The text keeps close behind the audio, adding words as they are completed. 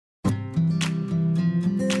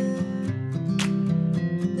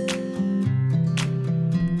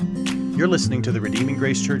You're listening to the Redeeming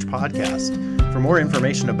Grace Church podcast. For more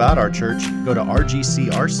information about our church, go to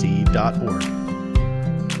rgcrc.org.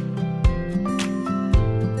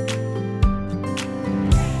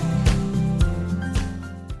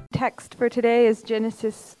 Text for today is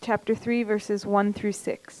Genesis chapter 3, verses 1 through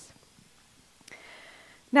 6.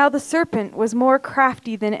 Now the serpent was more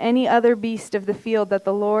crafty than any other beast of the field that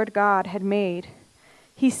the Lord God had made.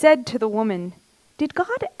 He said to the woman, "Did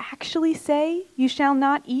God actually say, 'You shall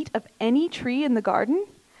not eat of any tree in the garden'?"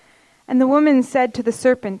 And the woman said to the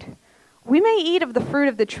serpent, "We may eat of the fruit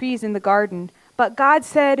of the trees in the garden, but God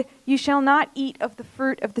said, 'You shall not eat of the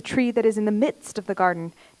fruit of the tree that is in the midst of the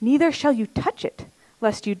garden, neither shall you touch it,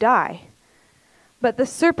 lest you die.' But the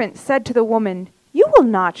serpent said to the woman, 'You will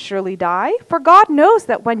not surely die, for God knows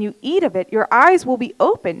that when you eat of it, your eyes will be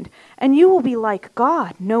opened, and you will be like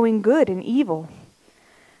God, knowing good and evil.'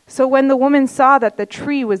 So when the woman saw that the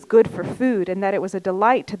tree was good for food, and that it was a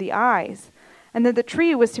delight to the eyes, and that the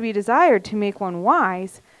tree was to be desired to make one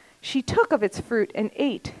wise, she took of its fruit and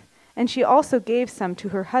ate, and she also gave some to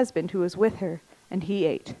her husband who was with her, and he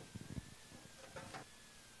ate."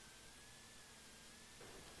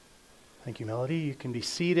 Thank you, Melody. You can be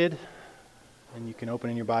seated, and you can open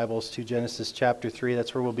in your Bibles to Genesis chapter 3.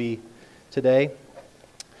 That's where we'll be today.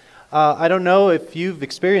 I don't know if you've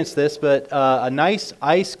experienced this, but a nice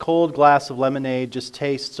ice-cold glass of lemonade just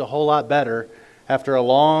tastes a whole lot better after a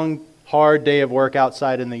long, hard day of work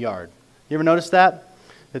outside in the yard. You ever notice that?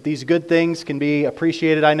 That these good things can be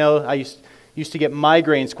appreciated? I know I used to get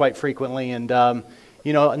migraines quite frequently, and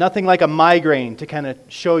nothing like a migraine to kind of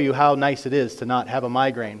show you how nice it is to not have a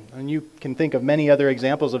migraine. And you can think of many other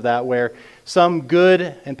examples of that where some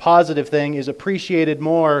good and positive thing is appreciated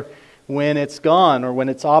more when it's gone or when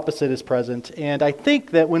its opposite is present. And I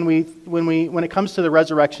think that when it comes to the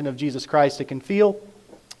resurrection of Jesus Christ, it can feel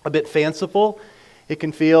a bit fanciful. It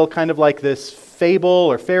can feel kind of like this fable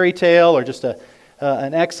or fairy tale or just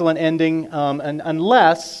an excellent ending, and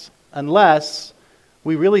unless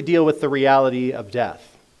we really deal with the reality of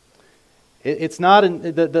death. It's not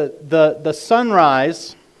the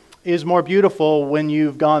sunrise is more beautiful when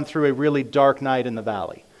you've gone through a really dark night in the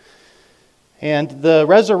valley. And the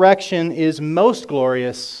resurrection is most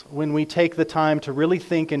glorious when we take the time to really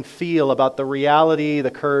think and feel about the reality,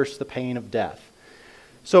 the curse, the pain of death.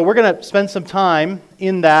 So we're going to spend some time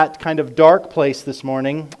in that kind of dark place this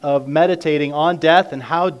morning of meditating on death and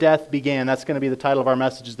how death began. That's going to be the title of our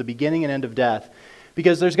message, is the beginning and end of death.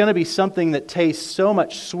 Because there's going to be something that tastes so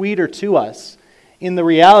much sweeter to us in the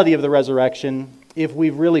reality of the resurrection if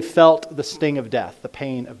we've really felt the sting of death, the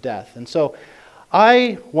pain of death. And so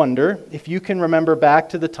I wonder if you can remember back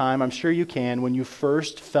to the time, I'm sure you can, when you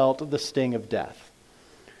first felt the sting of death,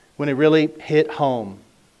 when it really hit home.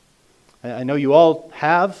 I know you all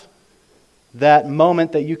have that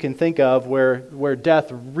moment that you can think of where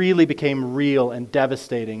death really became real and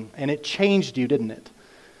devastating, and it changed you, didn't it?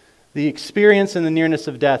 The experience and the nearness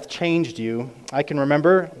of death changed you. I can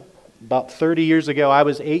remember about 30 years ago, I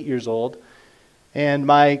was 8 years old, and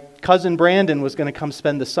my cousin Brandon was going to come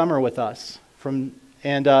spend the summer with us.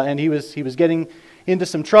 And he was getting into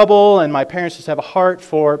some trouble, and my parents just have a heart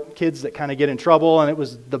for kids that kind of get in trouble, and it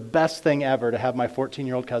was the best thing ever to have my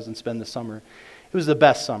 14-year-old cousin spend the summer. It was the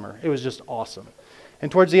best summer. It was just awesome.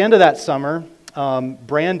 And towards the end of that summer,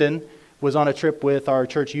 Brandon was on a trip with our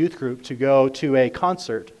church youth group to go to a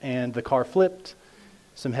concert, and the car flipped,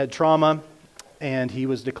 some head trauma, and he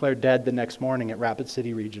was declared dead the next morning at Rapid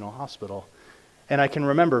City Regional Hospital. And I can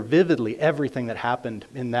remember vividly everything that happened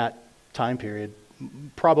in that time period.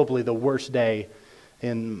 Probably the worst day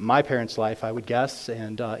in my parents' life, I would guess,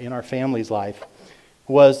 and in our family's life,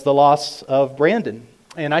 was the loss of Brandon.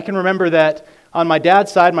 And I can remember that on my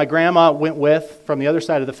dad's side, my grandma went with, from the other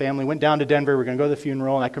side of the family, went down to Denver. We were going to go to the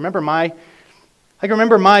funeral. And I can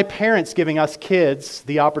remember my parents giving us kids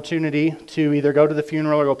the opportunity to either go to the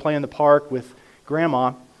funeral or go play in the park with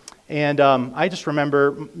grandma. And I just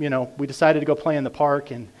remember, we decided to go play in the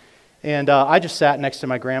park, and I just sat next to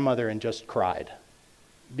my grandmother and just cried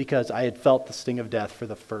because I had felt the sting of death for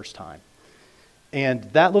the first time. And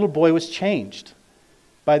that little boy was changed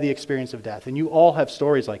by the experience of death. And you all have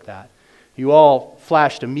stories like that. You all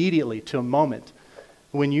flashed immediately to a moment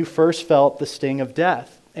when you first felt the sting of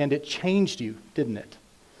death, and it changed you, didn't it?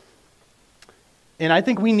 And I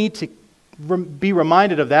think we need to be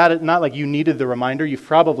reminded of that. Not like you needed the reminder. You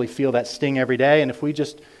probably feel that sting every day. And if we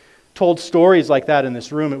just told stories like that in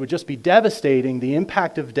this room, it would just be devastating, the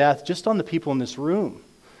impact of death just on the people in this room,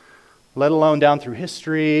 let alone down through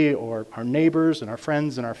history or our neighbors and our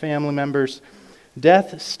friends and our family members.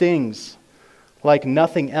 Death stings like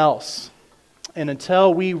nothing else. And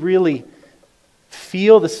until we really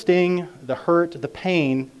feel the sting, the hurt, the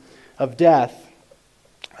pain of death,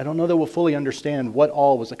 I don't know that we'll fully understand what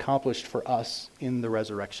all was accomplished for us in the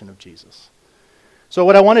resurrection of Jesus. So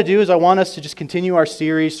what I want to do is I want us to just continue our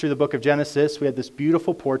series through the book of Genesis. We had this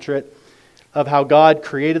beautiful portrait of how God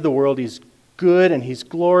created the world. He's good and He's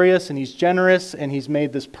glorious and He's generous and He's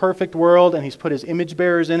made this perfect world and He's put His image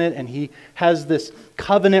bearers in it and He has this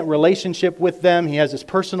covenant relationship with them. He has His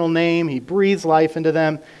personal name. He breathes life into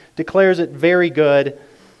them, declares it very good.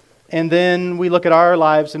 And then we look at our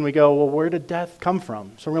lives and we go, well, where did death come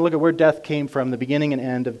from? So we're going to look at where death came from, the beginning and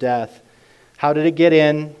end of death. How did it get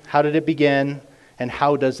in? How did it begin? And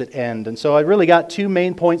how does it end? And so I really got two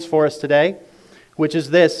main points for us today, which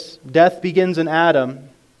is this: death begins in Adam,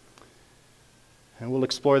 and we'll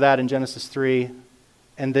explore that in Genesis 3,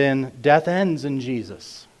 and then death ends in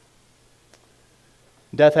Jesus.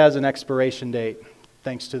 Death has an expiration date,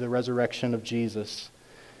 thanks to the resurrection of Jesus.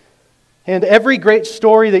 And every great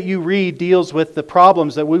story that you read deals with the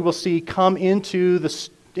problems that we will see come into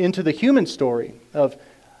the human story of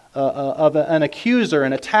an accuser,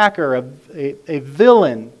 an attacker, a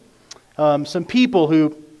villain, some people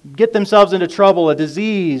who get themselves into trouble, a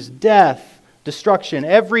disease, death, destruction.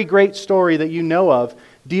 Every great story that you know of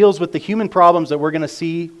deals with the human problems that we're going to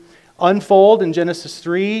see unfold in Genesis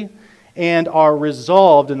 3 and are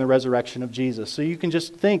resolved in the resurrection of Jesus. So you can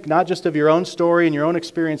just think not just of your own story and your own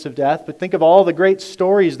experience of death, but think of all the great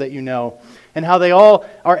stories that you know and how they all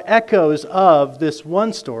are echoes of this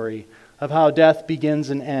one story of how death begins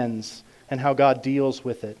and ends and how God deals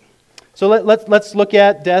with it. So let's look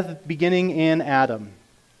at death beginning in Adam.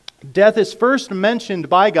 Death is first mentioned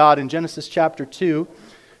by God in Genesis chapter 2,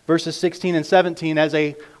 verses 16 and 17 as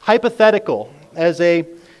a hypothetical, as a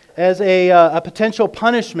potential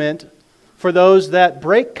punishment for those that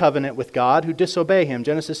break covenant with God, who disobey Him.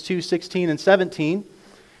 Genesis 2, 16 and 17.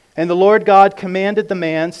 And the Lord God commanded the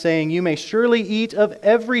man, saying, "You may surely eat of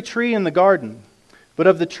every tree in the garden, but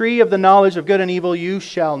of the tree of the knowledge of good and evil you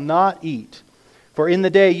shall not eat. For in the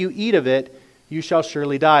day you eat of it, you shall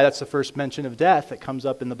surely die." That's the first mention of death that comes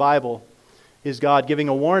up in the Bible, is God giving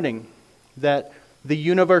a warning that the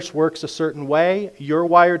universe works a certain way, you're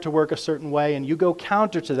wired to work a certain way, and you go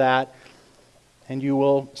counter to that, and you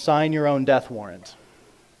will sign your own death warrant.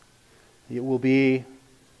 It will be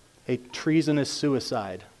a treasonous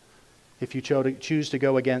suicide if you choose to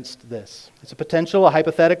go against this. It's a potential, a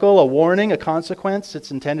hypothetical, a warning, a consequence.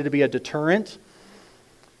 It's intended to be a deterrent.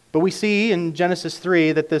 But we see in Genesis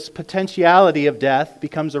 3 that this potentiality of death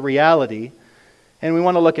becomes a reality, and we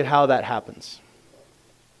want to look at how that happens.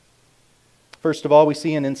 First of all, we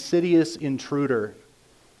see an insidious intruder.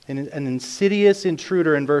 An insidious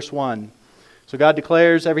intruder in verse 1. So God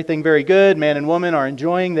declares everything very good. Man and woman are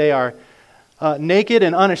enjoying. They are naked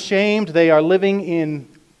and unashamed. They are living in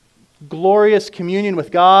glorious communion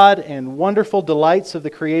with God and wonderful delights of the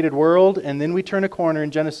created world. And then we turn a corner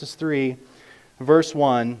in Genesis 3, verse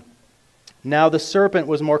 1. Now the serpent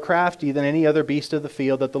was more crafty than any other beast of the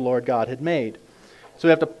field that the Lord God had made. So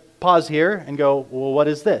we have to pause here and go, well, what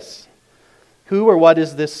is this? Who or what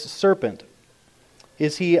is this serpent?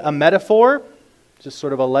 Is he a metaphor? Just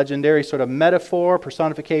sort of a legendary sort of metaphor,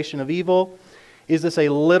 personification of evil? Is this a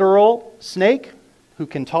literal snake who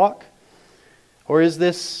can talk? Or is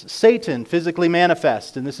this Satan physically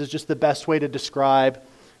manifest? And this is just the best way to describe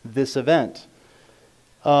this event.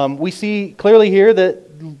 We see clearly here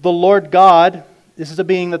that the Lord God, this is a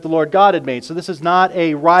being that the Lord God had made. So this is not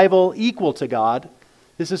a rival equal to God.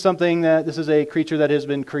 This is a creature that has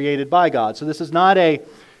been created by God. So this is not a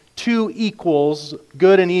two equals,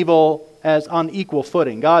 good and evil, as on equal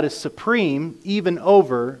footing. God is supreme even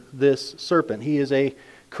over this serpent. He is a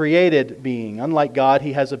created being. Unlike God,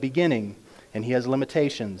 He has a beginning and He has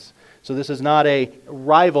limitations. So this is not a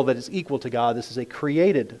rival that is equal to God. This is a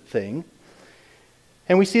created thing.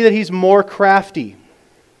 And we see that He's more crafty.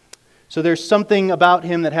 So there's something about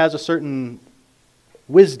Him that has a certain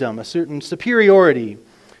wisdom, a certain superiority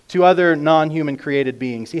to other non-human created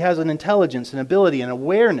beings. He has an intelligence, an ability, an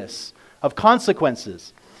awareness of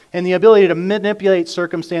consequences, and the ability to manipulate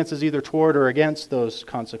circumstances either toward or against those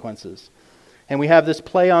consequences. And we have this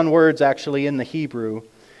play on words actually in the Hebrew.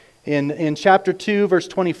 In chapter 2, verse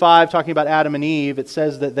 25, talking about Adam and Eve, it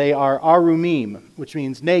says that they are arumim, which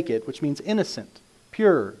means naked, which means innocent,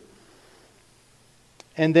 pure.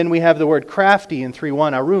 And then we have the word crafty in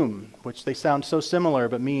 3:1, arum, which they sound so similar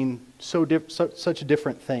but mean such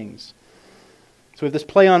different things. So we have this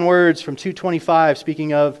play on words from 2:25,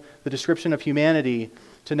 speaking of the description of humanity,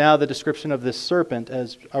 to now the description of this serpent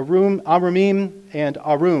as arumim and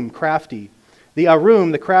arum, crafty. The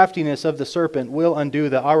arum, the craftiness of the serpent, will undo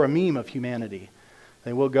the aramim of humanity.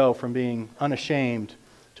 They will go from being unashamed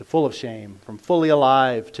to full of shame, from fully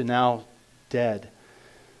alive to now dead.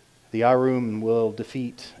 The Arum will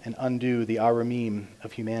defeat and undo the Arumim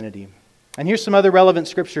of humanity. And here's some other relevant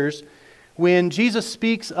scriptures. When Jesus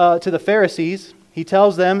speaks to the Pharisees, he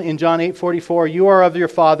tells them in John 8:44, "You are of your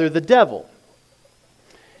father the devil,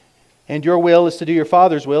 and your will is to do your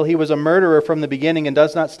father's will. He was a murderer from the beginning and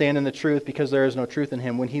does not stand in the truth because there is no truth in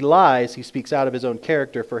him. When he lies, he speaks out of his own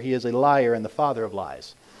character, for he is a liar and the father of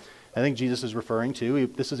lies." I think Jesus is referring to,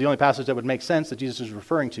 this is the only passage that would make sense that Jesus is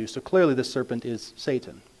referring to, so clearly this serpent is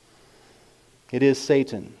Satan. It is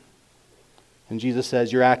Satan. And Jesus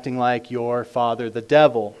says, you're acting like your father, the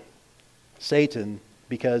devil, Satan,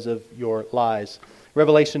 because of your lies.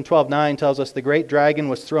 Revelation 12:9 tells us the great dragon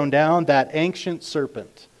was thrown down, that ancient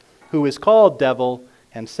serpent, who is called devil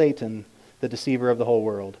and Satan, the deceiver of the whole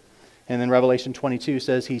world. And then Revelation 22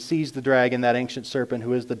 says he seized the dragon, that ancient serpent,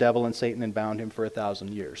 who is the devil and Satan, and bound him for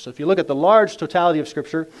 1,000 years. So if you look at the large totality of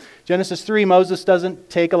Scripture, Genesis 3, Moses doesn't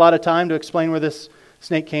take a lot of time to explain where this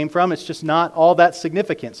snake came from. It's just not all that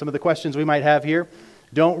significant. Some of the questions we might have here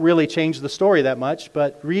don't really change the story that much,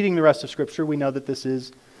 but reading the rest of Scripture, we know that this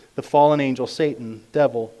is the fallen angel, Satan,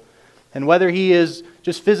 devil. And whether he is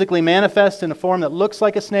just physically manifest in a form that looks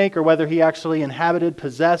like a snake, or whether he actually inhabited,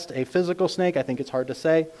 possessed a physical snake, I think it's hard to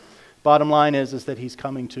say. Bottom line is that he's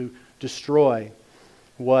coming to destroy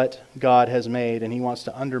what God has made, and he wants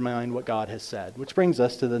to undermine what God has said. Which brings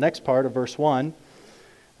us to the next part of verse 1.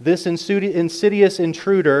 This insidious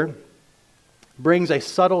intruder brings a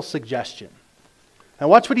subtle suggestion. Now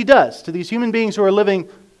watch what he does to these human beings who are living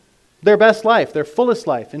their best life, their fullest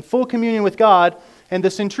life, in full communion with God, and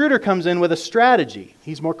this intruder comes in with a strategy.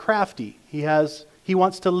 He's more crafty. He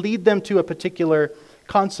wants to lead them to a particular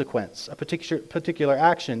consequence, a particular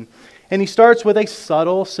action. And he starts with a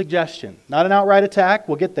subtle suggestion. Not an outright attack,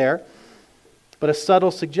 we'll get there, but a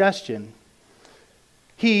subtle suggestion.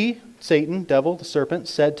 He, Satan, devil, the serpent,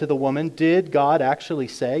 said to the woman, "Did God actually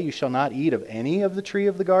say you shall not eat of any of the tree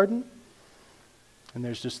of the garden?" And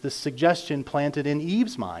there's just this suggestion planted in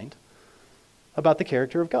Eve's mind about the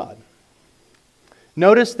character of God.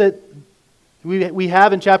 Notice that we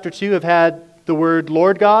have in chapter 2 have had the word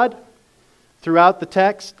Lord God throughout the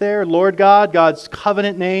text there. Lord God, God's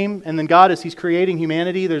covenant name, and then God, as he's creating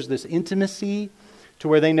humanity, there's this intimacy to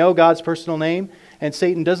where they know God's personal name. And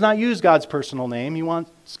Satan does not use God's personal name. He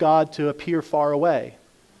wants God to appear far away.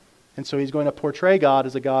 And so he's going to portray God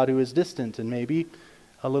as a God who is distant and maybe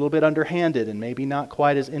a little bit underhanded and maybe not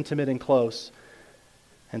quite as intimate and close.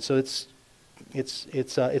 And so it's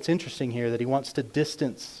interesting here that he wants to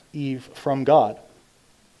distance Eve from God.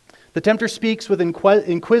 The tempter speaks with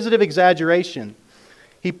inquisitive exaggeration.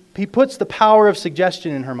 He puts the power of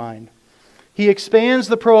suggestion in her mind. He expands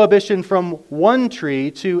the prohibition from one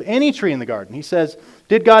tree to any tree in the garden. He says,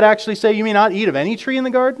 did God actually say you may not eat of any tree in the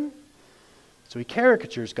garden? So he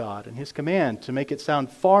caricatures God and his command to make it sound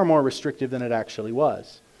far more restrictive than it actually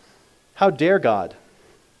was. How dare God?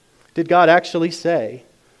 Did God actually say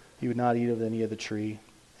you would not eat of any of the tree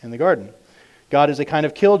in the garden? God is a kind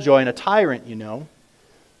of killjoy and a tyrant, you know.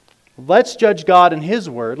 Let's judge God and his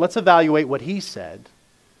word. Let's evaluate what he said,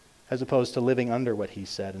 as opposed to living under what he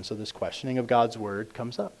said. And so this questioning of God's word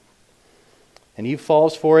comes up. And Eve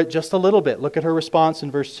falls for it just a little bit. Look at her response in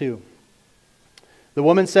verse 2. The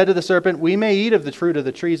woman said to the serpent, "We may eat of the fruit of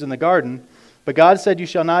the trees in the garden, but God said you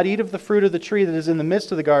shall not eat of the fruit of the tree that is in the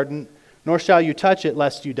midst of the garden, nor shall you touch it,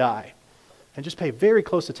 lest you die." And just pay very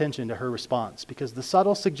close attention to her response, because the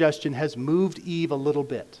subtle suggestion has moved Eve a little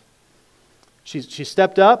bit. She's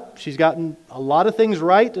stepped up. She's gotten a lot of things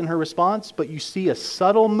right in her response, but you see a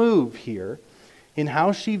subtle move here in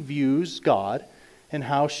how she views God and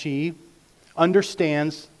how she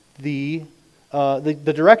understands the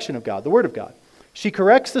direction of God, the Word of God. She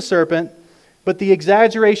corrects the serpent, but the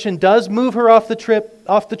exaggeration does move her off the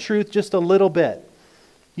truth just a little bit.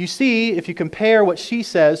 You see, if you compare what she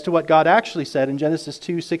says to what God actually said in Genesis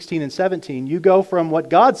 2:16 and 17, you go from what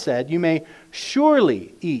God said, "You may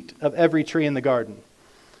surely eat of every tree in the garden,"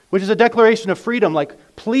 which is a declaration of freedom, like,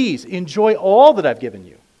 please enjoy all that I've given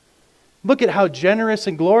you. Look at how generous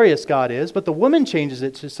and glorious God is, but the woman changes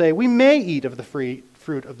it to say, "We may eat of the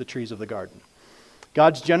fruit of the trees of the garden."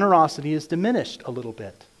 God's generosity is diminished a little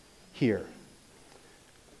bit here.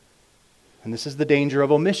 And this is the danger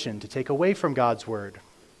of omission, to take away from God's word.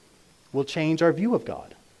 Will change our view of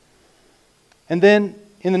God. And then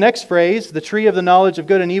in the next phrase, the tree of the knowledge of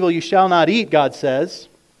good and evil you shall not eat, God says.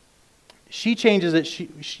 She changes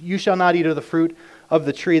it, you shall not eat of the fruit of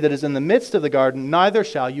the tree that is in the midst of the garden, neither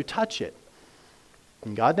shall you touch it.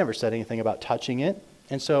 And God never said anything about touching it.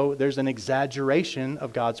 And so there's an exaggeration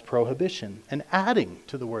of God's prohibition and adding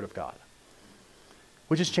to the Word of God,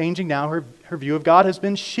 which is changing now. Her view of God has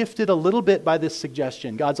been shifted a little bit by this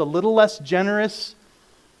suggestion. God's a little less generous,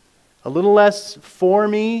 a little less for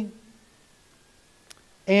me,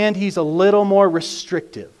 and he's a little more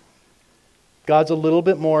restrictive. God's a little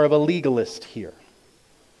bit more of a legalist here.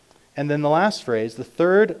 And then the last phrase, the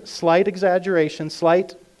third slight exaggeration,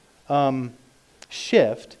 slight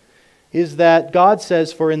shift, is that God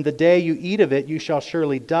says, "For in the day you eat of it, you shall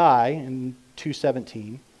surely die," in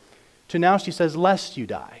 2:17. To now she says, "lest you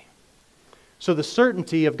die." So the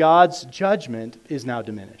certainty of God's judgment is now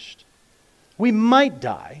diminished. We might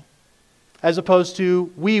die, as opposed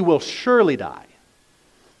to we will surely die.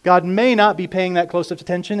 God may not be paying that close of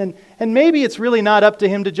attention, and maybe it's really not up to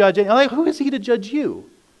him to judge it. Like, who is he to judge you?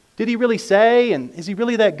 Did he really say, and is he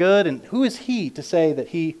really that good? And who is he to say that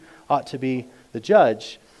he ought to be the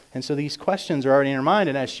judge? And so these questions are already in her mind,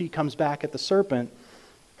 and as she comes back at the serpent,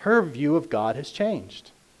 her view of God has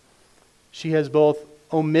changed. She has both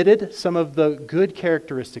omitted some of the good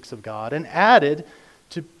characteristics of God and added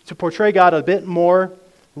to portray God a bit more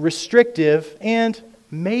restrictive, and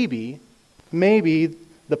maybe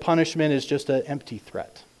the punishment is just an empty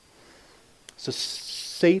threat. So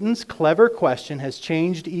Satan's clever question has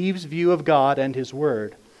changed Eve's view of God and his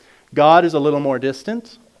word. God is a little more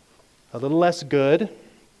distant, a little less good,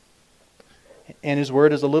 and his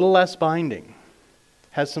word is a little less binding,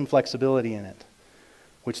 has some flexibility in it,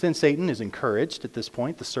 which then Satan is encouraged at this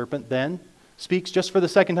point. The serpent then speaks just for the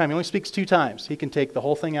second time. He only speaks 2 times. He can take the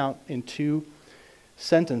whole thing out in 2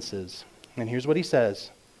 sentences. And here's what he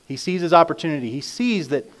says. He sees his opportunity. He sees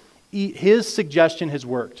that his suggestion has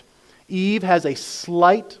worked. Eve has a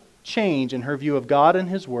slight change in her view of God and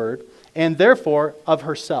his word, and therefore of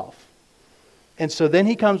herself. And so then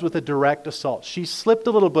he comes with a direct assault. She slipped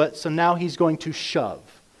a little bit, so now he's going to shove.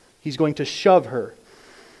 He's going to shove her.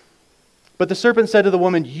 But the serpent said to the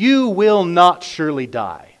woman, "You will not surely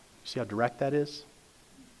die." See how direct that is?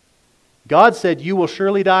 God said, "You will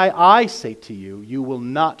surely die." I say to you, you will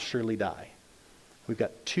not surely die. We've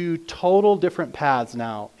got 2 total different paths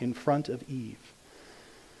now in front of Eve.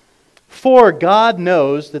 "For God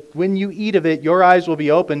knows that when you eat of it, your eyes will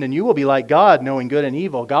be opened, and you will be like God, knowing good and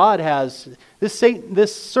evil." God has,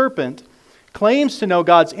 this serpent claims to know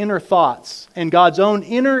God's inner thoughts and God's own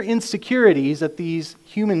inner insecurities at these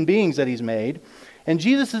human beings that he's made. And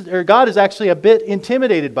God is actually a bit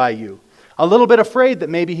intimidated by you, a little bit afraid that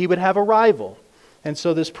maybe he would have a rival. And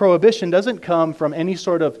so this prohibition doesn't come from any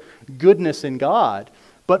sort of goodness in God,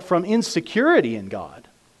 but from insecurity in God.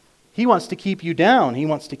 He wants to keep you down. He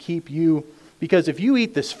wants to keep you, because if you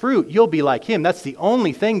eat this fruit, you'll be like him. That's the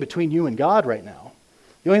only thing between you and God right now.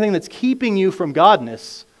 The only thing that's keeping you from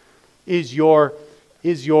godness is your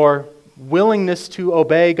willingness to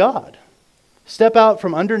obey God. Step out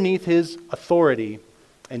from underneath his authority,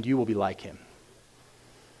 and you will be like him.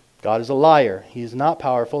 God is a liar. He is not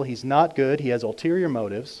powerful. He's not good. He has ulterior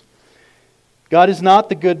motives. God is not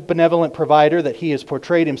the good, benevolent provider that he has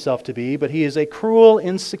portrayed himself to be, but he is a cruel,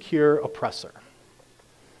 insecure oppressor.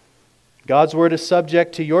 God's word is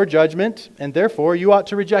subject to your judgment, and therefore you ought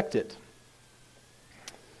to reject it.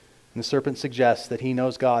 And the serpent suggests that he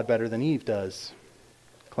knows God better than Eve does,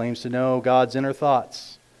 claims to know God's inner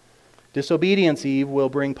thoughts. Disobedience, Eve, will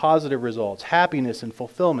bring positive results, happiness and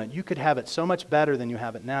fulfillment. You could have it so much better than you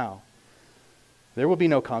have it now. There will be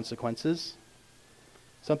no consequences.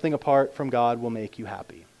 Something apart from God will make you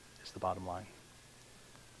happy, is the bottom line.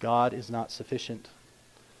 God is not sufficient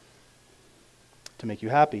to make you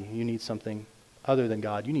happy. You need something other than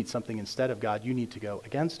God. You need something instead of God. You need to go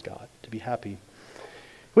against God to be happy.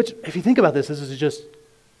 Which, if you think about this is just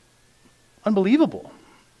unbelievable.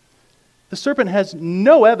 The serpent has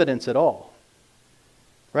no evidence at all,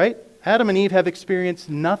 right? Adam and Eve have experienced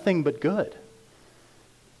nothing but good.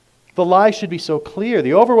 The lie should be so clear.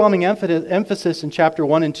 The overwhelming emphasis in chapter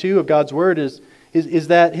 1 and 2 of God's word is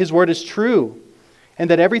that his word is true and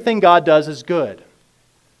that everything God does is good.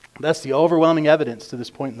 That's the overwhelming evidence to this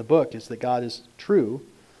point in the book, is that God is true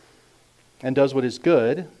and does what is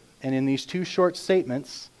good. And in these 2 short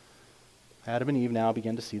statements, Adam and Eve now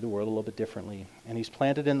begin to see the world a little bit differently. And he's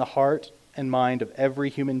planted in the heart and mind of every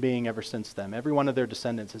human being ever since then. Every one of their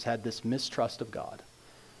descendants has had this mistrust of God,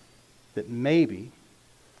 that maybe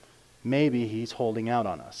he's holding out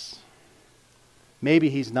on us. Maybe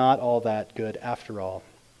he's not all that good after all.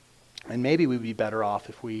 And maybe we'd be better off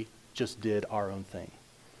if we just did our own thing.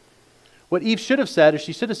 What Eve should have said is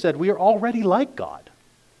she should have said, we are already like God.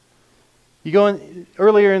 You go in,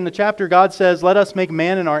 earlier in the chapter, God says, "Let us make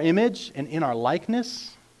man in our image and in our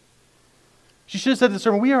likeness." She should have said to the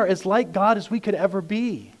serpent, we are as like God as we could ever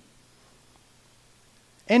be.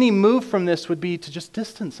 Any move from this would be to just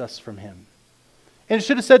distance us from him. And it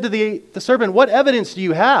should have said to the serpent, what evidence do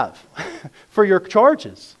you have for your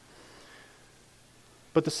charges?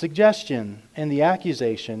 But the suggestion and the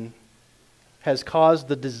accusation has caused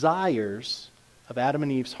the desires of Adam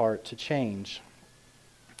and Eve's heart to change.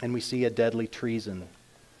 And we see a deadly treason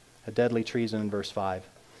in verse 5.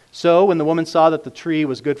 So when the woman saw that the tree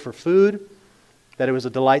was good for food, that it was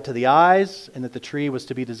a delight to the eyes, and that the tree was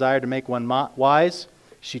to be desired to make one wise,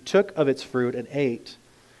 she took of its fruit and ate,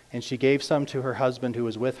 and she gave some to her husband who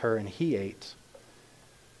was with her, and he ate.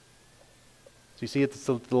 So you see it's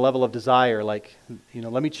the level of desire, like,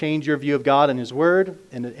 let me change your view of God and his word,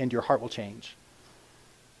 and your heart will change.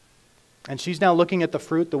 And she's now looking at the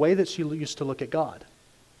fruit the way that she used to look at God.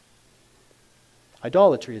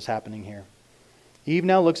 Idolatry is happening here. Eve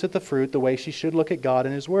now looks at the fruit the way she should look at God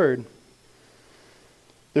and his word.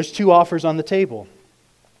 There's two offers on the table.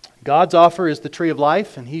 God's offer is the tree of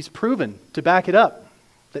life, and he's proven to back it up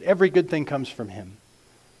that every good thing comes from him.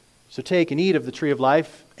 So take and eat of the tree of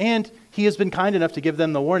life, and he has been kind enough to give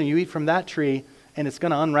them the warning. You eat from that tree, and it's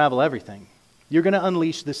going to unravel everything. You're going to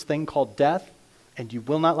unleash this thing called death, and you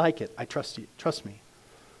will not like it. I trust you. Trust me.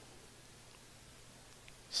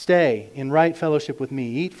 Stay in right fellowship with me.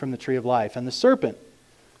 Eat from the tree of life. And the serpent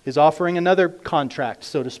is offering another contract,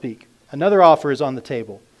 so to speak. Another offer is on the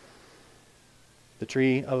table. The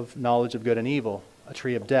tree of knowledge of good and evil, a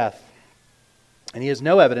tree of death. And he has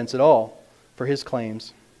no evidence at all for his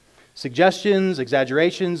claims. Suggestions,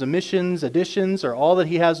 exaggerations, omissions, additions are all that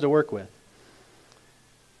he has to work with.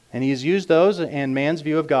 And he has used those, and man's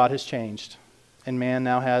view of God has changed. And man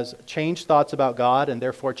now has changed thoughts about God, and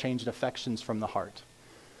therefore changed affections from the heart.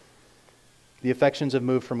 The affections have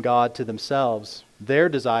moved from God to themselves. Their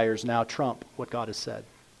desires now trump what God has said.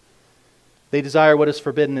 They desire what is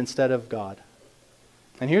forbidden instead of God.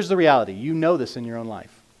 And here's the reality. You know this in your own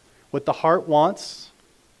life. What the heart wants,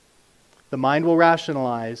 the mind will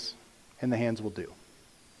rationalize, and the hands will do.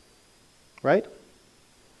 Right?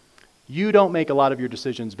 You don't make a lot of your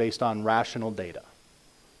decisions based on rational data.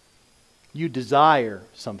 You desire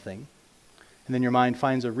something, and then your mind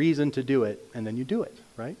finds a reason to do it, and then you do it,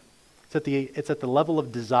 right? It's at the level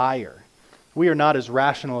of desire. We are not as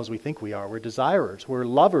rational as we think we are. We're desirers. We're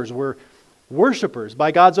lovers. We're worshipers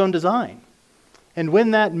by God's own design. And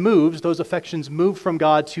when that moves, those affections move from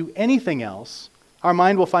God to anything else, our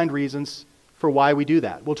mind will find reasons for why we do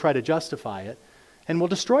that. We'll try to justify it, and we'll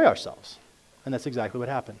destroy ourselves. And that's exactly what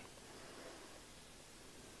happened.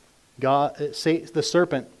 The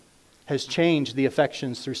serpent has changed the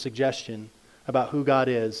affections through suggestion about who God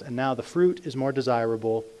is, and now the fruit is more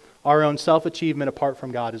desirable. Our own self-achievement apart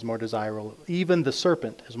from God is more desirable. Even the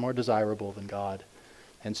serpent is more desirable than God.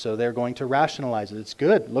 And so they're going to rationalize it. It's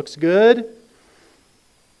good. Looks good.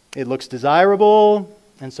 It looks desirable.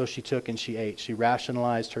 And so she took and she ate. She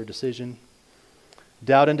rationalized her decision.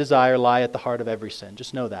 Doubt and desire lie at the heart of every sin.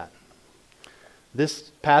 Just know that.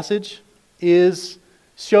 This passage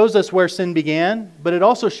shows us where sin began, but it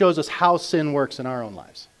also shows us how sin works in our own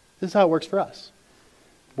lives. This is how it works for us.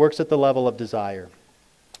 It works at the level of desire.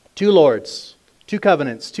 2 lords, 2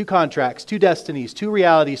 covenants, 2 contracts, 2 destinies, 2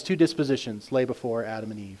 realities, 2 dispositions lay before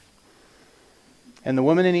Adam and Eve. And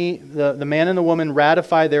the man and the woman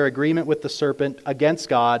ratify their agreement with the serpent against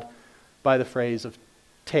God by the phrase of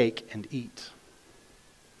take and eat.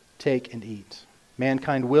 Take and eat.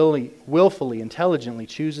 Mankind willfully, intelligently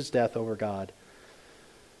chooses death over God.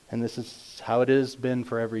 And this is how it has been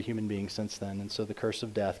for every human being since then. And so the curse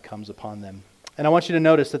of death comes upon them. And I want you to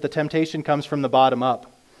notice that the temptation comes from the bottom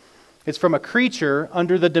up. It's from a creature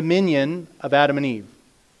under the dominion of Adam and Eve.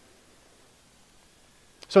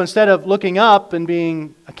 So instead of looking up and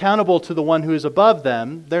being accountable to the one who is above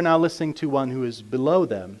them, they're now listening to one who is below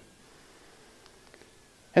them.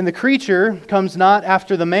 And the creature comes not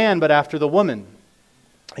after the man, but after the woman.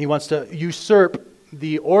 He wants to usurp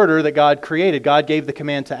the order that God created. God gave the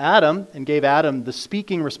command to Adam and gave Adam the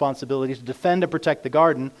speaking responsibility to defend and protect the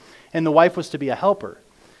garden, and the wife was to be a helper.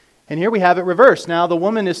 And here we have it reversed. Now the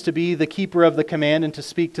woman is to be the keeper of the command and to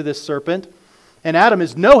speak to this serpent, and Adam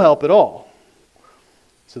is no help at all.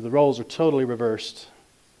 So the roles are totally reversed.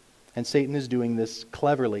 And Satan is doing this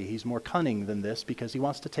cleverly. He's more cunning than this because he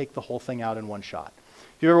wants to take the whole thing out in one shot.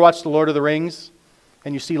 Have you ever watched The Lord of the Rings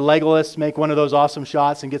and you see Legolas make one of those awesome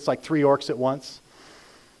shots and gets like 3 orcs at once?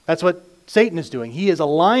 That's what Satan is doing. He has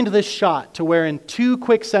aligned this shot to where in 2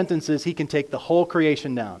 quick sentences he can take the whole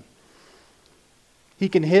creation down. He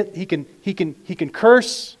can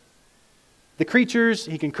curse the creatures,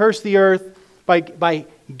 he can curse the earth by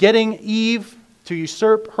getting Eve to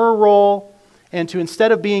usurp her role and to,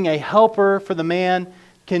 instead of being a helper for the man,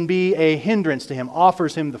 can be a hindrance to him,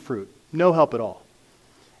 offers him the fruit. No help at all.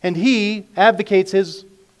 And he advocates his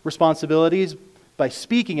responsibilities by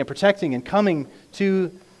speaking and protecting and coming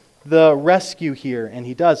to the rescue here, and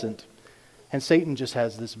he doesn't. And Satan just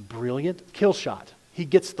has this brilliant kill shot. He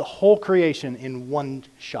gets the whole creation in one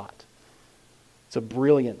shot. It's a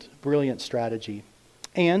brilliant, brilliant strategy.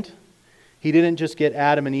 And he didn't just get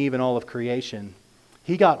Adam and Eve and all of creation.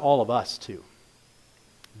 He got all of us too.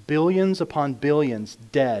 Billions upon billions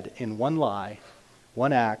dead in one lie,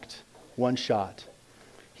 one act, one shot.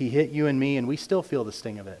 He hit you and me, and we still feel the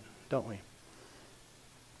sting of it, don't we?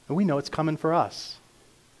 And we know it's coming for us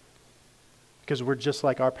because we're just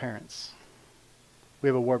like our parents. We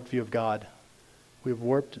have a warped view of God. We have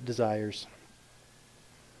warped desires.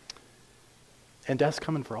 And death's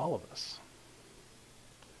coming for all of us.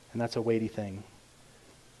 And that's a weighty thing.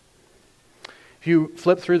 If you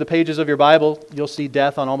flip through the pages of your Bible, you'll see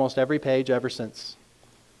death on almost every page ever since.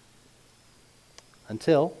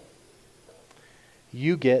 Until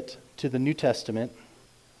you get to the New Testament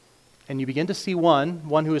and you begin to see one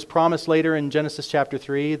who is promised later in Genesis chapter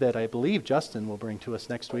 3 that I believe Justin will bring to us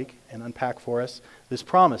next week and unpack for us. This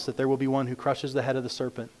promise that there will be one who crushes the head of the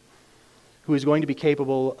serpent, who is going to be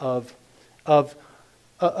capable of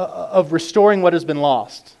restoring what has been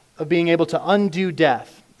lost, of being able to undo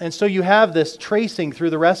death. And so you have this tracing through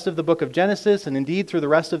the rest of the book of Genesis and indeed through the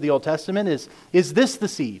rest of the Old Testament. Is this the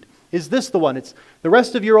seed? Is this the one? It's the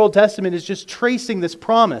rest of your Old Testament is just tracing this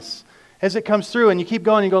promise as it comes through, and you keep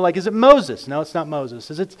going and you go like, is it Moses? No, it's not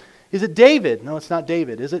Moses. Is it David? No, it's not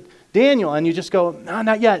David. Is it Daniel? And you just go, no,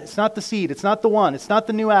 not yet. It's not the seed. It's not the one. It's not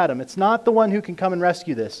the new Adam. It's not the one who can come and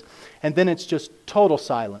rescue this. And then it's just total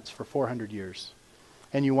silence for 400 years.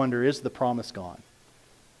 And you wonder, is the promise gone?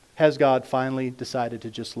 Has God finally decided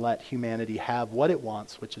to just let humanity have what it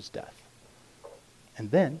wants, which is death?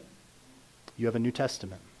 And then you have a New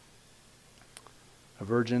Testament. A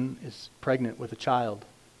virgin is pregnant with a child.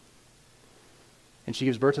 And she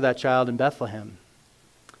gives birth to that child in Bethlehem.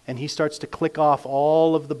 And he starts to click off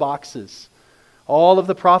all of the boxes, all of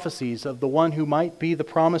the prophecies of the one who might be the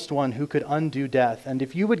promised one who could undo death. And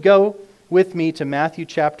if you would go with me to Matthew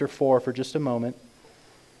chapter 4 for just a moment,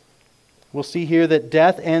 we'll see here that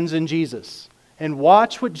death ends in Jesus. And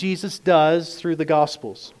watch what Jesus does through the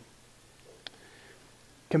Gospels.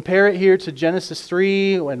 Compare it here to Genesis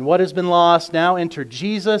 3, when what has been lost, now enter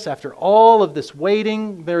Jesus. After all of this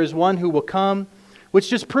waiting, there is one who will come, which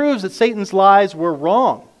just proves that Satan's lies were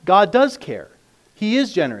wrong. God does care. He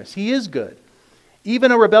is generous. He is good.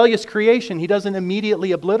 Even a rebellious creation, he doesn't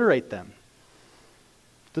immediately obliterate them.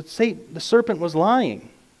 The serpent was lying,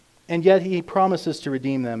 and yet he promises to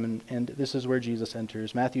redeem them, and this is where Jesus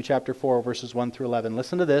enters. Matthew chapter 4, verses 1 through 11.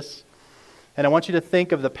 Listen to this, and I want you to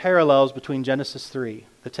think of the parallels between Genesis 3,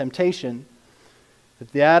 the temptation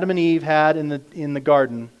that the Adam and Eve had in the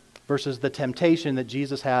garden versus the temptation that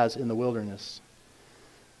Jesus has in the wilderness.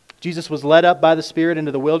 Jesus was led up by the Spirit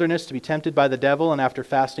into the wilderness to be tempted by the devil, and after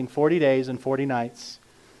fasting 40 days and 40 nights,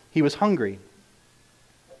 he was hungry.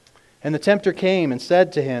 And the tempter came and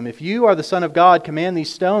said to him, "If you are the Son of God, command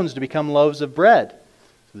these stones to become loaves of bread."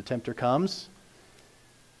 So the tempter comes.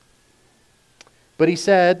 But he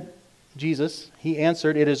said, Jesus, he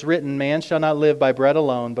answered, "It is written, man shall not live by bread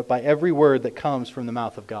alone, but by every word that comes from the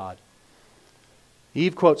mouth of God."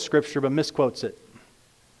 Eve quotes Scripture but misquotes it.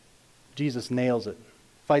 Jesus nails it.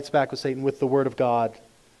 Fights back with Satan with the Word of God.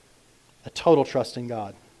 A total trust in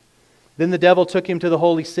God. Then the devil took him to the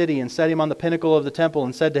holy city and set him on the pinnacle of the temple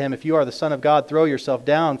and said to him, "If you are the Son of God, throw yourself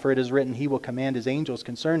down, for it is written, he will command his angels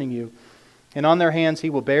concerning you. And on their hands he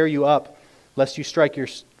will bear you up, lest you strike your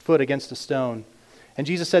foot against a stone." And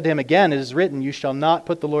Jesus said to him again, "It is written, you shall not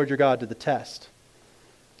put the Lord your God to the test."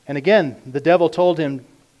 And again, the devil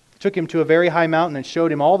took him to a very high mountain and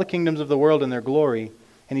showed him all the kingdoms of the world and their glory.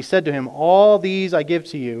 And he said to him, "All these I give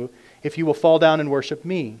to you, if you will fall down and worship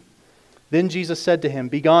me." Then Jesus said to him,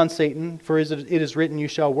 "Begone, Satan, for it is written, you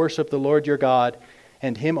shall worship the Lord your God,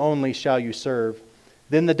 and him only shall you serve."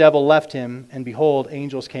 Then the devil left him, and behold,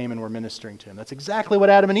 angels came and were ministering to him. That's exactly what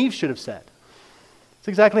Adam and Eve should have said. It's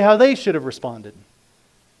exactly how they should have responded.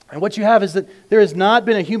 And what you have is that there has not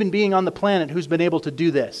been a human being on the planet who's been able to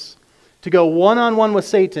do this. To go one-on-one with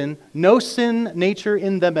Satan, no sin nature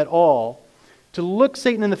in them at all, to look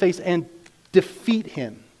Satan in the face and defeat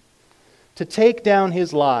him, to take down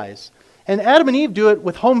his lies. And Adam and Eve do it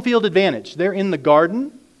with home field advantage. They're in the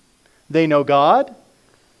garden. They know God.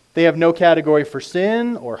 They have no category for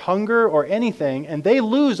sin or hunger or anything, and they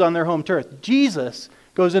lose on their home turf. Jesus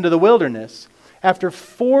goes into the wilderness after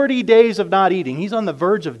 40 days of not eating. He's on the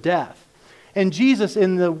verge of death. And Jesus,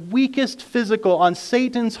 in the weakest physical, on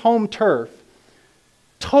Satan's home turf,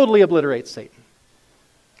 totally obliterates Satan.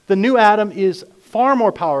 The new Adam is far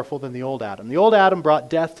more powerful than the old Adam. The old Adam brought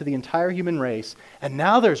death to the entire human race, and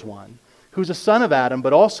now there's one who's a son of Adam,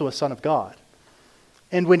 but also a son of God.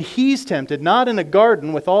 And when he's tempted, not in a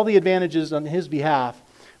garden with all the advantages on his behalf,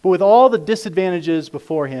 but with all the disadvantages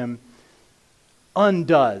before him,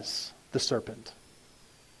 undoes the serpent.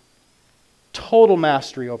 Total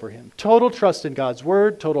mastery over him. Total trust in God's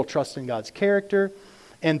word, total trust in God's character,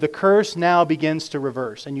 and the curse now begins to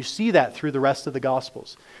reverse. And you see that through the rest of the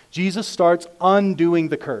Gospels. Jesus starts undoing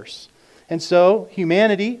the curse. And so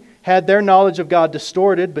humanity had their knowledge of God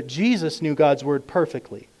distorted, but Jesus knew God's word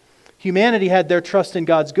perfectly. Humanity had their trust in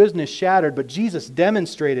God's goodness shattered, but Jesus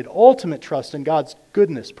demonstrated ultimate trust in God's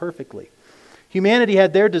goodness perfectly. Humanity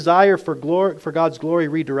had their desire for God's glory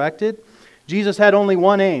redirected. Jesus had only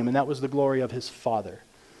one aim, and that was the glory of his Father.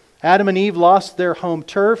 Adam and Eve lost their home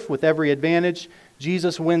turf with every advantage.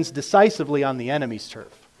 Jesus wins decisively on the enemy's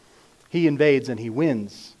turf. He invades and he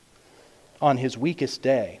wins on his weakest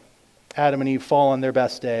day. Adam and Eve fall on their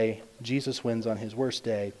best day. Jesus wins on his worst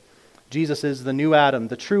day. Jesus is the new Adam,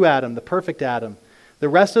 the true Adam, the perfect Adam. The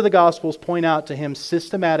rest of the Gospels point out to him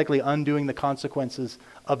systematically undoing the consequences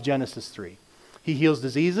of Genesis 3. He heals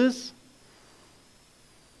diseases.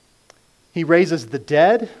 He raises the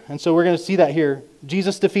dead. And so we're going to see that here.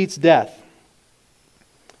 Jesus defeats death.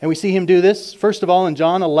 And we see him do this, first of all, in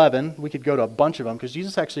John 11. We could go to a bunch of them because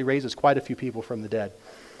Jesus actually raises quite a few people from the dead.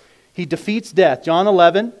 He defeats death. John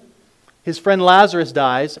 11, his friend Lazarus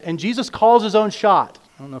dies, and Jesus calls his own shot.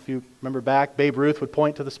 I don't know if you remember back, Babe Ruth would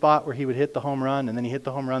point to the spot where he would hit the home run, and then he hit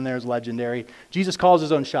the home run there. It was legendary. Jesus calls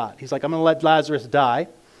his own shot. He's like, I'm going to let Lazarus die.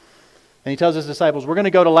 And he tells his disciples, we're going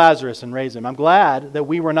to go to Lazarus and raise him. I'm glad that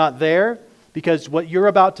we were not there, because what you're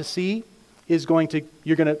about to see is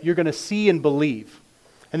you're going to see and believe.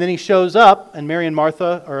 And then he shows up, and Mary and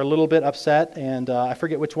Martha are a little bit upset, and I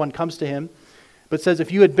forget which one comes to him, but says,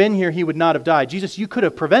 if you had been here, he would not have died. Jesus, you could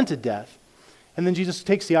have prevented death. And then Jesus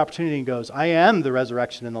takes the opportunity and goes, I am the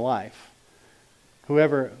resurrection and the life.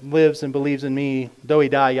 Whoever lives and believes in me, though he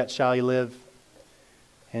die, yet shall he live,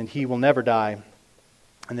 and he will never die.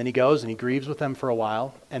 And then he goes and he grieves with them for a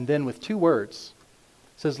while, and then with 2 words,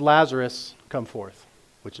 says, Lazarus, come forth,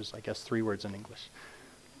 which is, I guess, 3 words in English.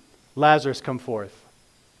 Lazarus, come forth.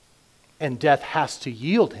 And death has to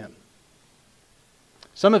yield him.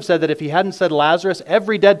 Some have said that if he hadn't said Lazarus,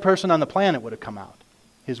 every dead person on the planet would have come out.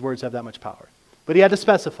 His words have that much power. But he had to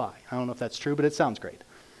specify. I don't know if that's true, but it sounds great.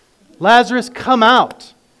 Lazarus, come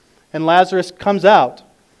out. And Lazarus comes out,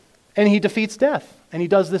 and he defeats death. And he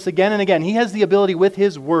does this again and again. He has the ability with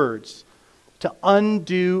his words to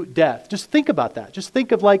undo death. Just think about that. Just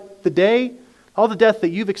think of like all the death that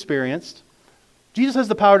you've experienced. Jesus has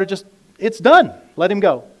the power to just, it's done. Let him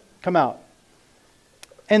go. Come out.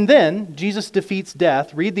 And then Jesus defeats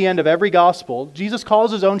death. Read the end of every gospel. Jesus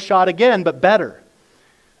calls his own shot again, but better.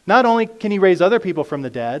 Not only can he raise other people from the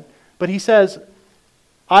dead, but he says,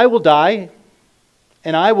 I will die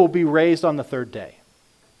and I will be raised on the 3rd day.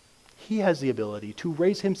 He has the ability to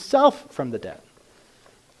raise himself from the dead.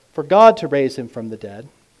 For God to raise him from the dead.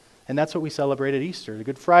 And that's what we celebrate at Easter. The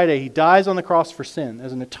Good Friday, he dies on the cross for sin,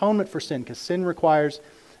 as an atonement for sin, because sin requires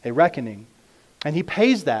a reckoning. And he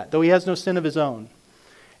pays that, though he has no sin of his own.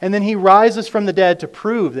 And then he rises from the dead to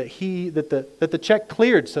prove that the check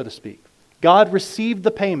cleared, so to speak. God received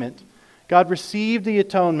the payment. God received the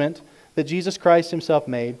atonement that Jesus Christ himself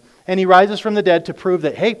made. And he rises from the dead to prove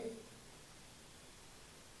that, hey,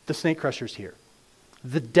 the snake crusher's here.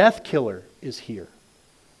 The death killer is here.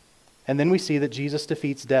 And then we see that Jesus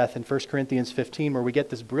defeats death in 1 Corinthians 15, where we get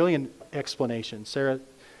this brilliant explanation. Sarah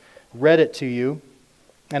read it to you,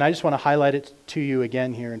 and I just want to highlight it to you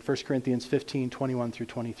again here in 1 Corinthians 15, 21 through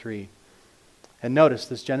 23. And notice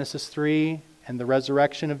this Genesis 3 and the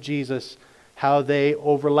resurrection of Jesus, how they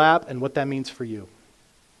overlap and what that means for you.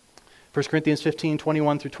 1 Corinthians 15,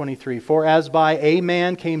 21 through 23. For as by a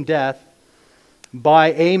man came death,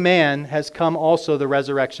 by a man has come also the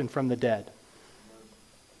resurrection from the dead.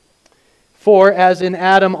 For as in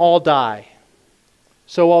Adam all die,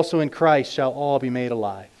 so also in Christ shall all be made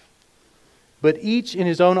alive. But each in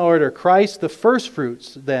his own order, Christ the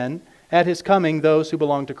firstfruits then, at his coming, those who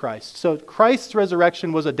belong to Christ. So Christ's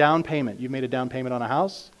resurrection was a down payment. You've made a down payment on a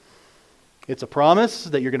house. It's a promise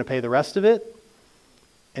that you're going to pay the rest of it.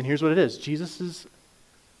 And here's what it is. Jesus'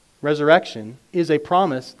 resurrection is a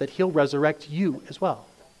promise that he'll resurrect you as well.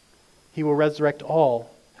 He will resurrect all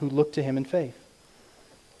who look to him in faith.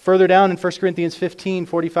 Further down in 1 Corinthians 15,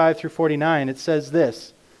 45 through 49, it says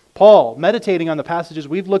this. Paul, meditating on the passages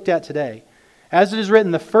we've looked at today, As it is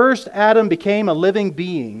written, the first Adam became a living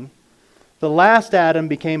being, the last Adam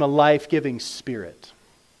became a life-giving spirit.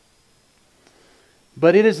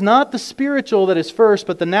 But it is not the spiritual that is first,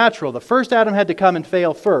 but the natural. The first Adam had to come and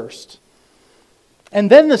fail first. And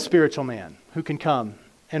then the spiritual man who can come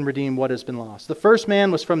and redeem what has been lost. The first man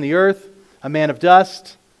was from the earth, a man of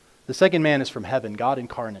dust. The second man is from heaven, God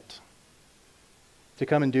incarnate, to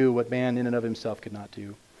come and do what man in and of himself could not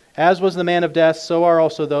do. As was the man of dust, so are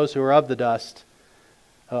also those who are of the dust.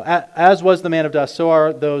 As was the man of dust, so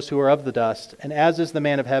are those who are of the dust. And as is the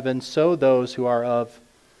man of heaven, so those who are of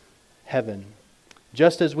heaven.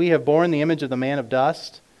 Just as we have borne the image of the man of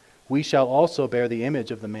dust, we shall also bear the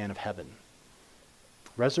image of the man of heaven.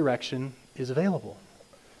 Resurrection is available,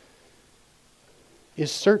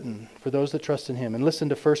 is certain for those that trust in Him. And listen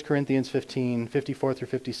to 1 Corinthians 15, 54 through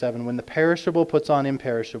 57. When the perishable puts on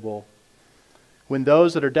imperishable, when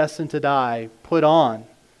those that are destined to die put on,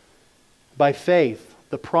 by faith,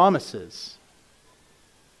 the promises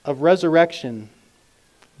of resurrection,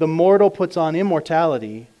 the mortal puts on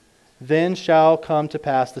immortality, then shall come to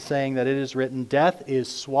pass the saying that it is written, death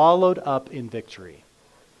is swallowed up in victory.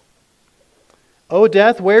 O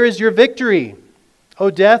death, where is your victory? O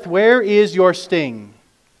death, where is your sting?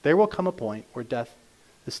 There will come a point where death,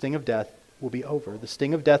 the sting of death, will be over. The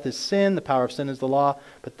sting of death is sin, the power of sin is the law,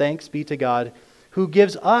 but thanks be to God who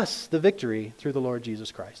gives us the victory through the Lord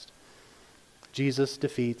Jesus Christ. Jesus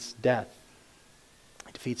defeats death.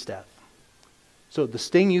 He defeats death. So the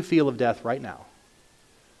sting you feel of death right now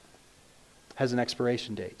has an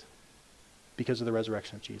expiration date because of the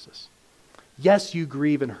resurrection of Jesus. Yes, you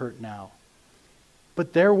grieve and hurt now,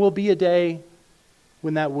 but there will be a day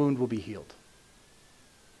when that wound will be healed.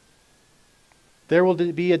 There will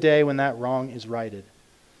be a day when that wrong is righted.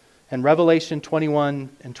 And Revelation 21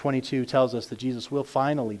 and 22 tells us that Jesus will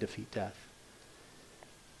finally defeat death.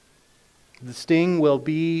 The sting will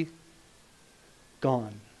be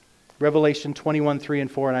gone. Revelation 21, 3 and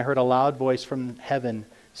 4, and I heard a loud voice from heaven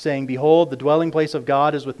saying, behold, the dwelling place of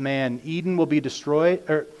God is with man. Eden will be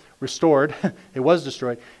restored. It was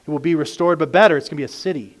destroyed. It will be restored, but better. It's going to be a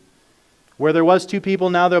city. Where there was 2 people,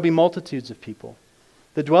 now there will be multitudes of people.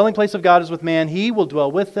 The dwelling place of God is with man. He will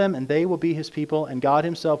dwell with them, and they will be His people, and God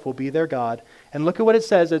Himself will be their God. And look at what it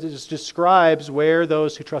says. It just describes where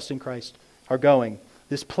those who trust in Christ are going.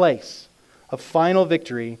 This place of final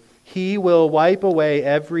victory. He will wipe away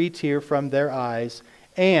every tear from their eyes,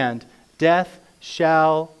 and death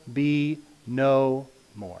shall be no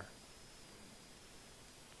more.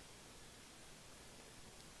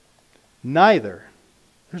 Neither,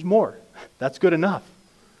 there's more. That's good enough.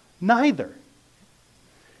 Neither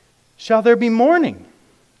shall there be mourning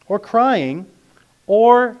or crying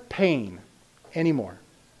or pain anymore.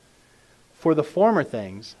 For the former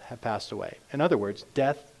things have passed away. In other words,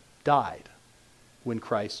 death died when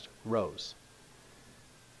Christ rose.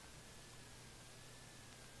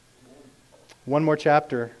 One more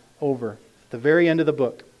chapter over, the very end of the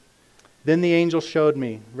book. Then the angel showed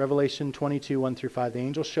me, Revelation 22, 1 through 5, the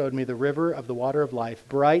angel showed me the river of the water of life,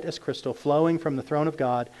 bright as crystal, flowing from the throne of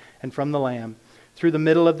God and from the Lamb, through the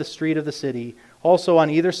middle of the street of the city. Also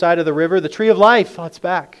on either side of the river, the tree of life. Oh, it's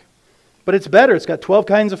back. But it's better. It's got 12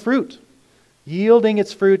 kinds of fruit, yielding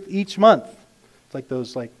its fruit each month. It's like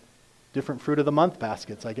those different fruit of the month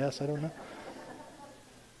baskets, I guess. I don't know.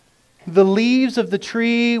 The leaves of the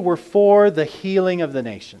tree were for the healing of the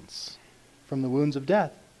nations from the wounds of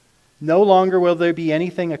death. No longer will there be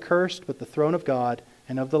anything accursed, but the throne of God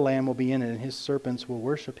and of the Lamb will be in it, and His servants will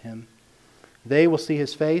worship Him. They will see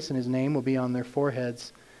His face, and His name will be on their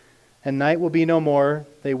foreheads. And night will be no more.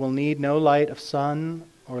 They will need no light of sun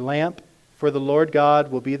or lamp, for the Lord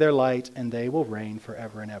God will be their light, and they will reign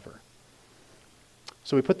forever and ever.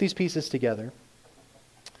 So we put these pieces together,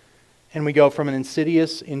 and we go from an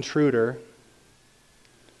insidious intruder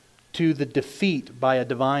to the defeat by a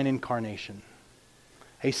divine incarnation.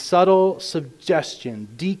 A subtle suggestion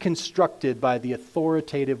deconstructed by the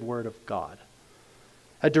authoritative Word of God.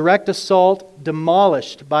 A direct assault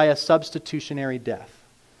demolished by a substitutionary death.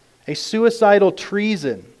 A suicidal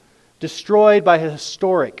treason destroyed by a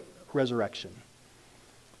historic resurrection.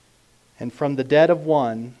 And from the dead of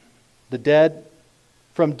one,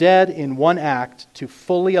 from dead in one act to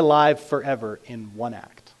fully alive forever in one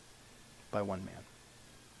act by one man.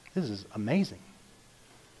 This is amazing.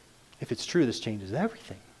 If it's true, this changes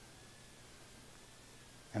everything.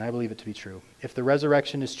 And I believe it to be true. If the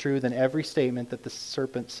resurrection is true, then every statement that the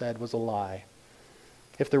serpent said was a lie.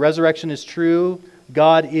 If the resurrection is true,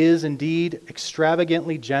 God is indeed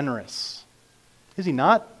extravagantly generous. Is He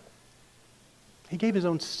not? He gave His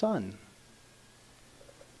own Son.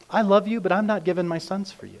 I love you, but I'm not giving my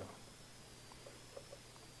sons for you.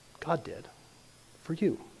 God did for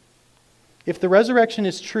you. If the resurrection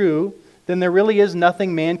is true, then there really is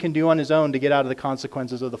nothing man can do on his own to get out of the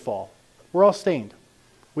consequences of the fall. We're all stained.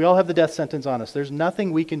 We all have the death sentence on us. There's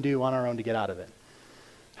nothing we can do on our own to get out of it.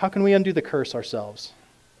 How can we undo the curse ourselves?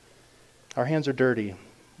 Our hands are dirty.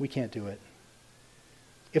 We can't do it.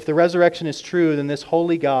 If the resurrection is true, then this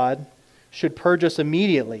holy God should purge us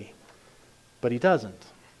immediately, but he doesn't.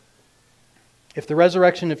 If the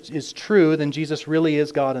resurrection is true, then Jesus really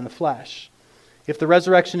is God in the flesh. If the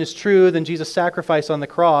resurrection is true, then Jesus' sacrifice on the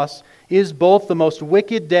cross is both the most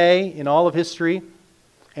wicked day in all of history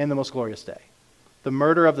and the most glorious day. The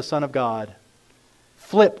murder of the Son of God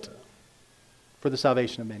flipped for the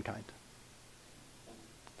salvation of mankind.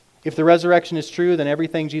 If the resurrection is true, then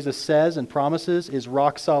everything Jesus says and promises is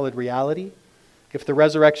rock-solid reality. If the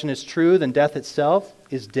resurrection is true, then death itself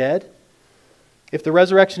is dead. If the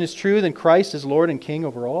resurrection is true, then Christ is Lord and King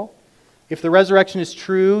over all. If the resurrection is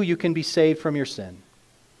true, you can be saved from your sin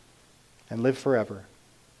and live forever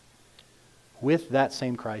with that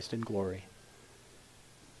same Christ in glory.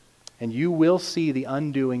 And you will see the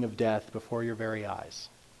undoing of death before your very eyes.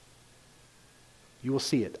 You will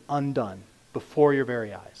see it undone before your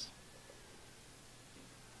very eyes.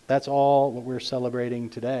 That's all what we're celebrating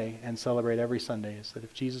today and celebrate every Sunday, is that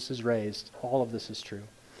if Jesus is raised, all of this is true.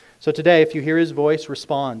 So today, if you hear his voice,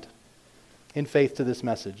 respond in faith to this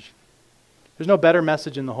message. There's no better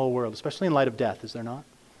message in the whole world, especially in light of death, is there not?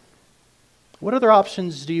 What other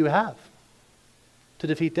options do you have to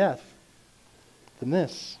defeat death than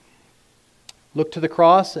this? Look to the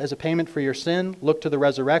cross as a payment for your sin. Look to the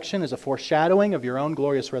resurrection as a foreshadowing of your own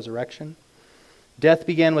glorious resurrection. Death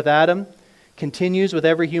began with Adam, continues with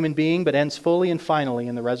every human being, but ends fully and finally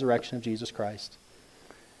in the resurrection of Jesus Christ.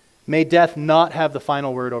 May death not have the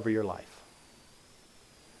final word over your life.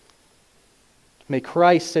 May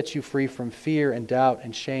Christ set you free from fear and doubt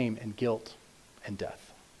and shame and guilt and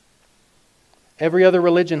death. Every other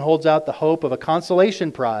religion holds out the hope of a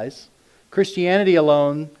consolation prize. Christianity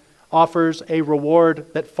alone offers a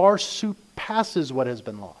reward that far surpasses what has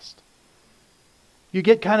been lost. You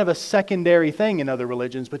get kind of a secondary thing in other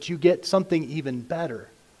religions, but you get something even better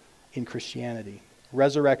in Christianity.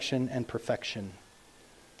 Resurrection and perfection.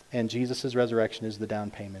 And Jesus' resurrection is the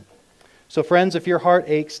down payment. So friends, if your heart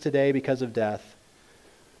aches today because of death,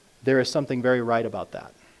 there is something very right about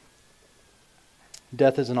that.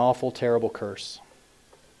 Death is an awful, terrible curse.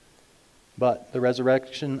 But the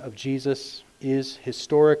resurrection of Jesus is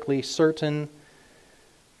historically certain,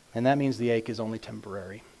 and that means the ache is only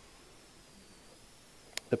temporary.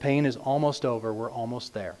 The pain is almost over. We're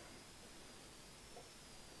almost there.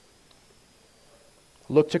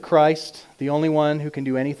 Look to Christ, the only one who can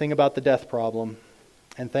do anything about the death problem,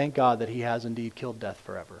 and thank God that he has indeed killed death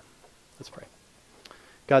forever. Let's pray.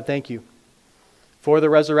 God, thank you for the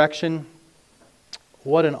resurrection.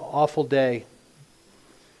 What an awful day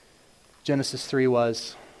Genesis 3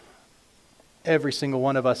 was. Every single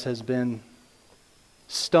one of us has been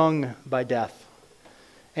stung by death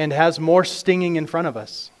and has more stinging in front of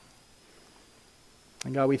us.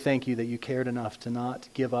 And God, we thank you that you cared enough to not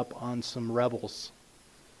give up on some rebels,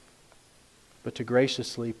 but to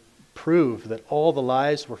graciously prove that all the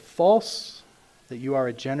lies were false, that you are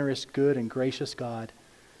a generous, good, and gracious God,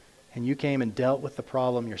 and you came and dealt with the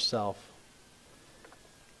problem yourself.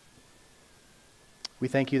 We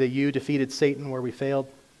thank you that you defeated Satan where we failed.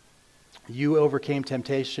 You overcame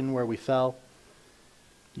temptation where we fell.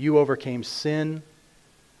 You overcame sin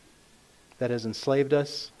that has enslaved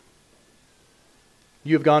us.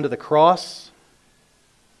 You have gone to the cross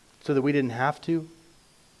so that we didn't have to.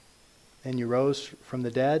 And you rose from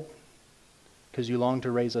the dead because you long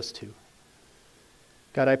to raise us too.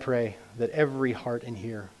 God, I pray that every heart in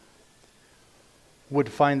here would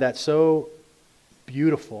find that so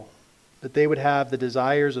beautiful, that they would have the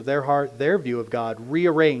desires of their heart, their view of God,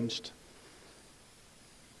 rearranged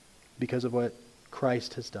because of what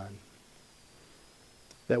Christ has done.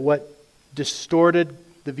 That what distorted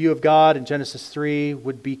the view of God in Genesis 3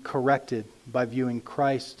 would be corrected by viewing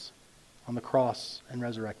Christ on the cross and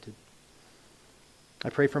resurrected. I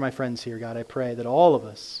pray for my friends here, God. I pray that all of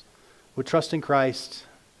us would trust in Christ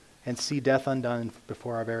and see death undone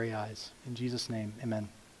before our very eyes. In Jesus' name, amen.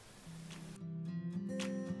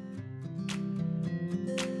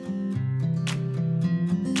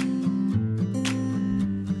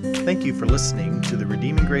 Thank you for listening to the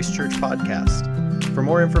Redeeming Grace Church podcast. For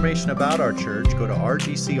more information about our church, go to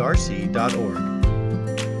rgcrc.org.